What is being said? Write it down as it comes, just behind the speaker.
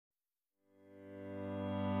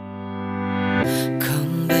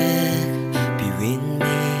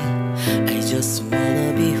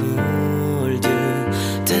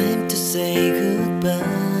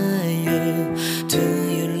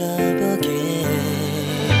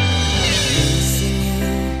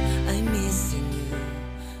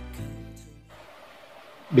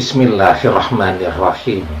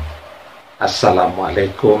Bismillahirrahmanirrahim.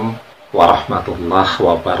 Assalamualaikum warahmatullahi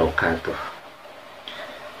wabarakatuh.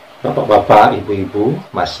 Bapak-bapak, ibu-ibu,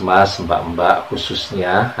 mas-mas, mbak-mbak,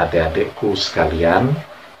 khususnya adik-adikku sekalian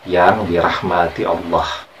yang dirahmati Allah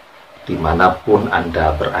dimanapun Anda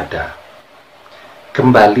berada.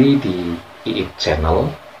 Kembali di Iip Channel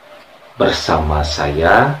bersama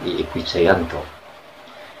saya, Iip Wijayanto.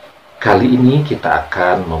 Kali ini kita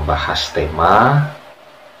akan membahas tema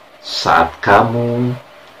saat kamu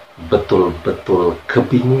betul-betul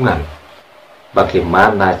kebingungan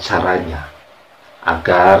bagaimana caranya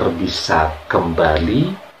agar bisa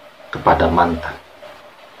kembali kepada mantan.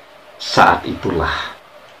 Saat itulah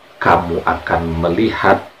kamu akan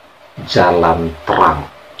melihat jalan terang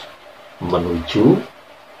menuju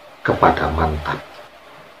kepada mantan.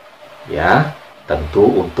 Ya, tentu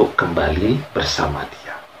untuk kembali bersama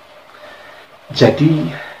dia.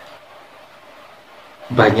 Jadi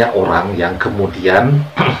banyak orang yang kemudian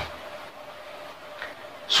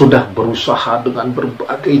sudah berusaha dengan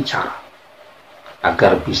berbagai cara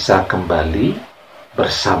agar bisa kembali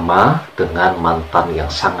bersama dengan mantan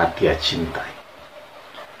yang sangat dia cintai.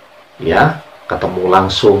 Ya, ketemu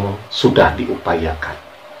langsung sudah diupayakan,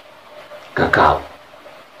 gagal.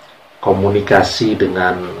 Komunikasi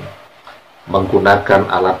dengan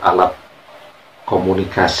menggunakan alat-alat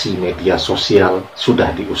komunikasi media sosial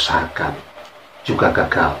sudah diusahakan, juga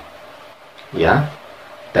gagal. Ya,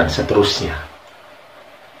 dan seterusnya.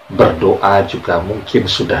 Berdoa juga mungkin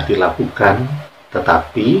sudah dilakukan,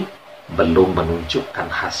 tetapi belum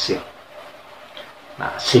menunjukkan hasil.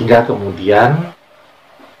 Nah, sehingga kemudian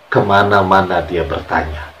kemana-mana dia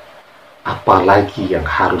bertanya, apa lagi yang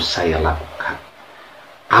harus saya lakukan?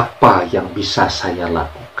 Apa yang bisa saya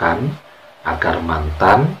lakukan agar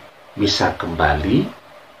mantan bisa kembali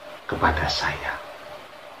kepada saya?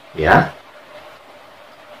 Ya,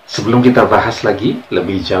 sebelum kita bahas lagi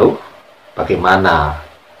lebih jauh bagaimana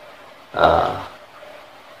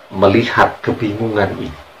melihat kebingungan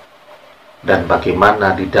ini, dan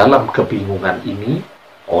bagaimana di dalam kebingungan ini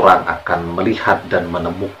orang akan melihat dan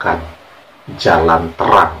menemukan jalan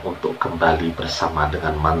terang untuk kembali bersama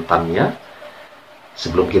dengan mantannya.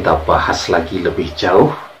 Sebelum kita bahas lagi lebih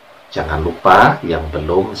jauh, jangan lupa yang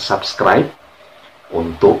belum subscribe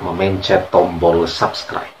untuk memencet tombol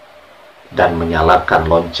subscribe dan menyalakan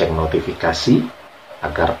lonceng notifikasi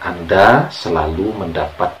agar Anda selalu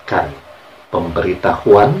mendapatkan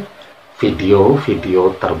pemberitahuan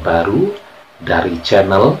video-video terbaru dari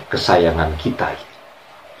channel kesayangan kita ini.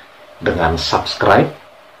 Dengan subscribe,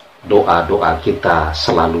 doa-doa kita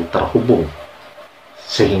selalu terhubung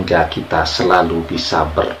sehingga kita selalu bisa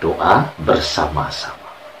berdoa bersama-sama.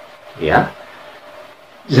 Ya,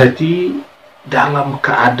 jadi dalam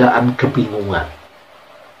keadaan kebingungan,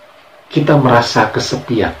 kita merasa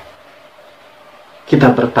kesepian. Kita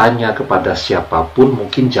bertanya kepada siapapun,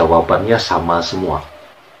 mungkin jawabannya sama semua.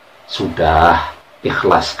 Sudah,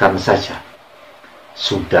 ikhlaskan saja.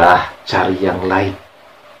 Sudah, cari yang lain.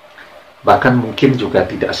 Bahkan mungkin juga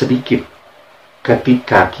tidak sedikit.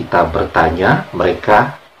 Ketika kita bertanya,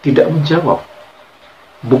 mereka tidak menjawab.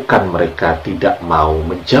 Bukan mereka tidak mau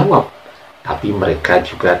menjawab, tapi mereka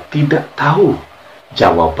juga tidak tahu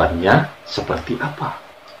jawabannya seperti apa.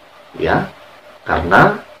 Ya,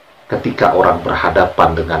 karena ketika orang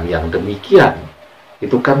berhadapan dengan yang demikian,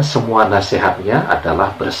 itu kan semua nasihatnya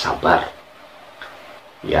adalah bersabar.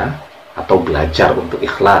 Ya, atau belajar untuk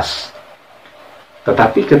ikhlas.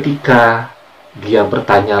 Tetapi ketika dia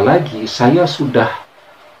bertanya lagi, saya sudah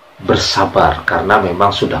bersabar karena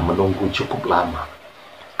memang sudah menunggu cukup lama.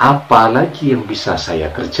 Apa lagi yang bisa saya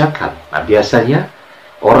kerjakan? Nah, biasanya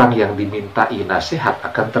orang yang dimintai nasihat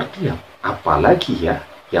akan terdiam. Apalagi ya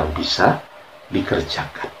yang bisa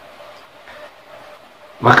dikerjakan.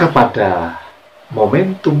 Maka pada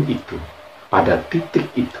momentum itu, pada titik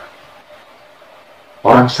itu,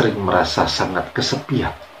 orang sering merasa sangat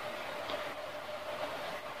kesepian.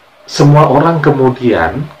 Semua orang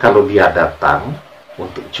kemudian kalau dia datang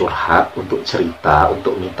untuk curhat, untuk cerita,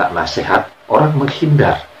 untuk minta nasihat, orang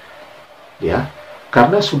menghindar. Ya,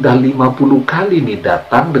 karena sudah 50 kali nih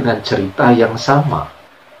datang dengan cerita yang sama.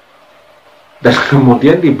 Dan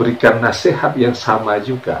kemudian diberikan nasihat yang sama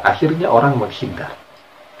juga. Akhirnya orang menghindar.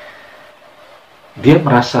 Dia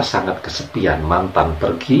merasa sangat kesepian, mantan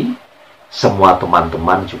pergi, semua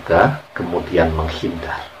teman-teman juga kemudian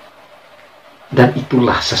menghindar. Dan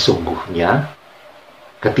itulah sesungguhnya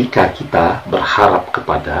ketika kita berharap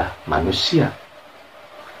kepada manusia.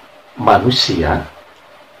 Manusia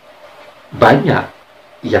banyak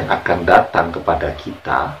yang akan datang kepada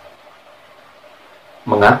kita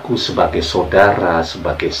mengaku sebagai saudara,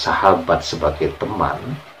 sebagai sahabat, sebagai teman,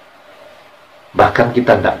 Bahkan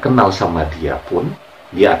kita tidak kenal sama dia pun,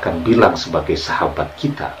 dia akan bilang sebagai sahabat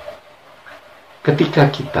kita. Ketika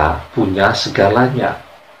kita punya segalanya.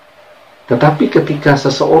 Tetapi ketika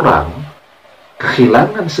seseorang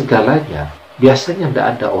kehilangan segalanya, biasanya tidak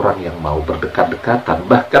ada orang yang mau berdekat-dekatan,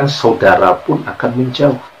 bahkan saudara pun akan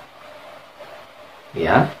menjauh.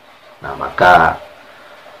 Ya, nah maka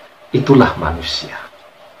itulah manusia.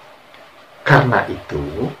 Karena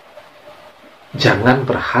itu, jangan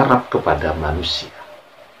berharap kepada manusia.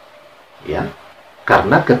 Ya,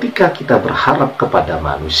 karena ketika kita berharap kepada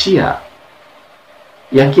manusia,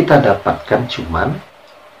 yang kita dapatkan cuman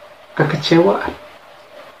kekecewaan.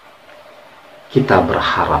 Kita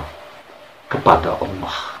berharap kepada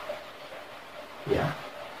Allah. Ya,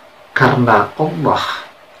 karena Allah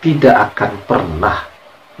tidak akan pernah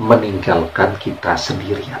meninggalkan kita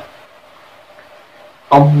sendirian.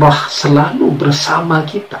 Allah selalu bersama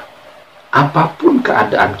kita, apapun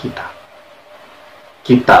keadaan kita.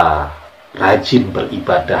 Kita rajin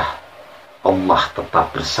beribadah, Allah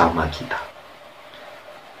tetap bersama kita.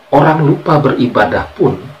 Orang lupa beribadah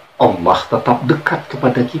pun, Allah tetap dekat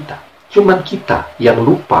kepada kita. Cuman kita yang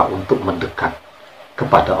lupa untuk mendekat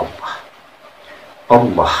kepada Allah.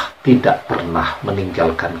 Allah tidak pernah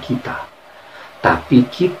meninggalkan kita, tapi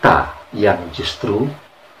kita yang justru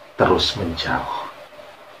terus menjauh.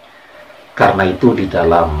 Karena itu di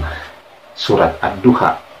dalam surat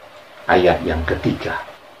Ad-Duha ayat yang ketiga,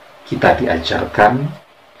 kita diajarkan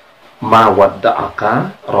ma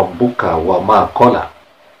wadda'aka rabbuka wa ma qala.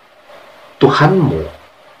 Tuhanmu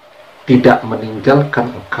tidak meninggalkan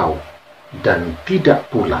engkau dan tidak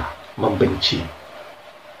pula membenci.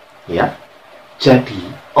 Ya, jadi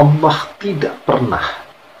Allah tidak pernah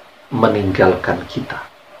meninggalkan kita.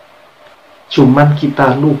 Cuman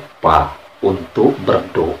kita lupa untuk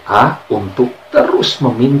berdoa, untuk terus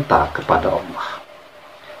meminta kepada Allah.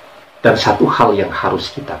 Dan satu hal yang harus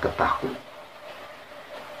kita ketahui,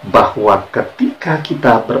 bahwa ketika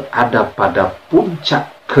kita berada pada puncak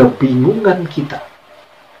kebingungan kita,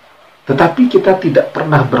 tetapi kita tidak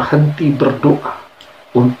pernah berhenti berdoa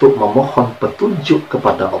untuk memohon petunjuk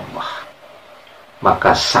kepada Allah,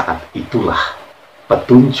 maka saat itulah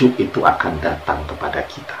petunjuk itu akan datang kepada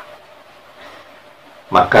kita.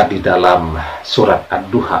 Maka di dalam surat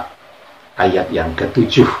Ad-Duha ayat yang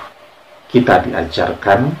ke-7 kita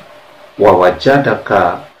diajarkan wa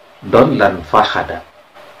wajadaka dollan fahada,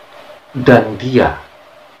 dan dia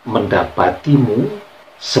mendapatimu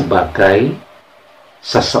sebagai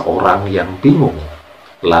seseorang yang bingung,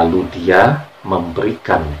 lalu dia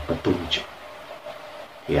memberikan petunjuk.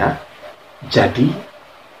 Ya, jadi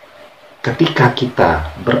ketika kita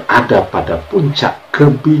berada pada puncak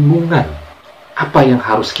kebingungan, apa yang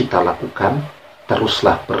harus kita lakukan?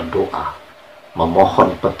 Teruslah berdoa,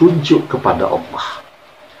 memohon petunjuk kepada Allah.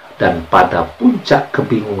 Dan pada puncak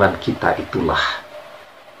kebingungan kita itulah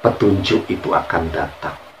petunjuk itu akan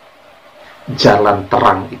datang. Jalan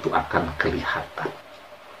terang itu akan kelihatan.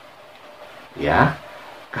 Ya,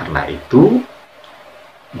 karena itu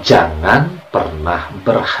jangan pernah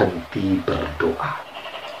berhenti berdoa.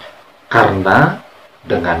 Karena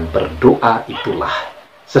dengan berdoa itulah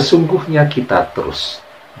sesungguhnya kita terus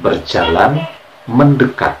berjalan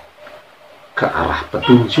mendekat ke arah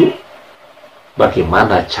petunjuk.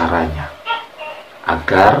 Bagaimana caranya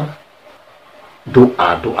agar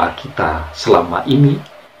doa-doa kita selama ini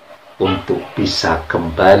untuk bisa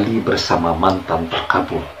kembali bersama mantan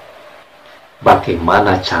terkabul?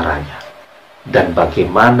 Bagaimana caranya dan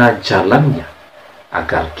bagaimana jalannya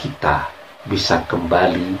agar kita bisa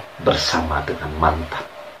kembali bersama dengan mantan?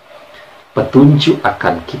 Petunjuk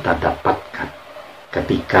akan kita dapatkan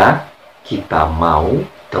ketika kita mau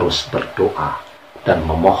terus berdoa dan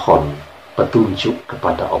memohon petunjuk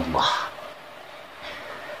kepada Allah.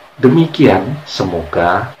 Demikian,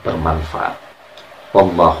 semoga bermanfaat.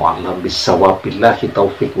 Wallahu a'lam bissawab, billahi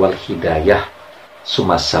taufiq wal hidayah.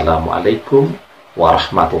 Assalamualaikum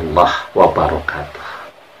warahmatullahi wabarakatuh.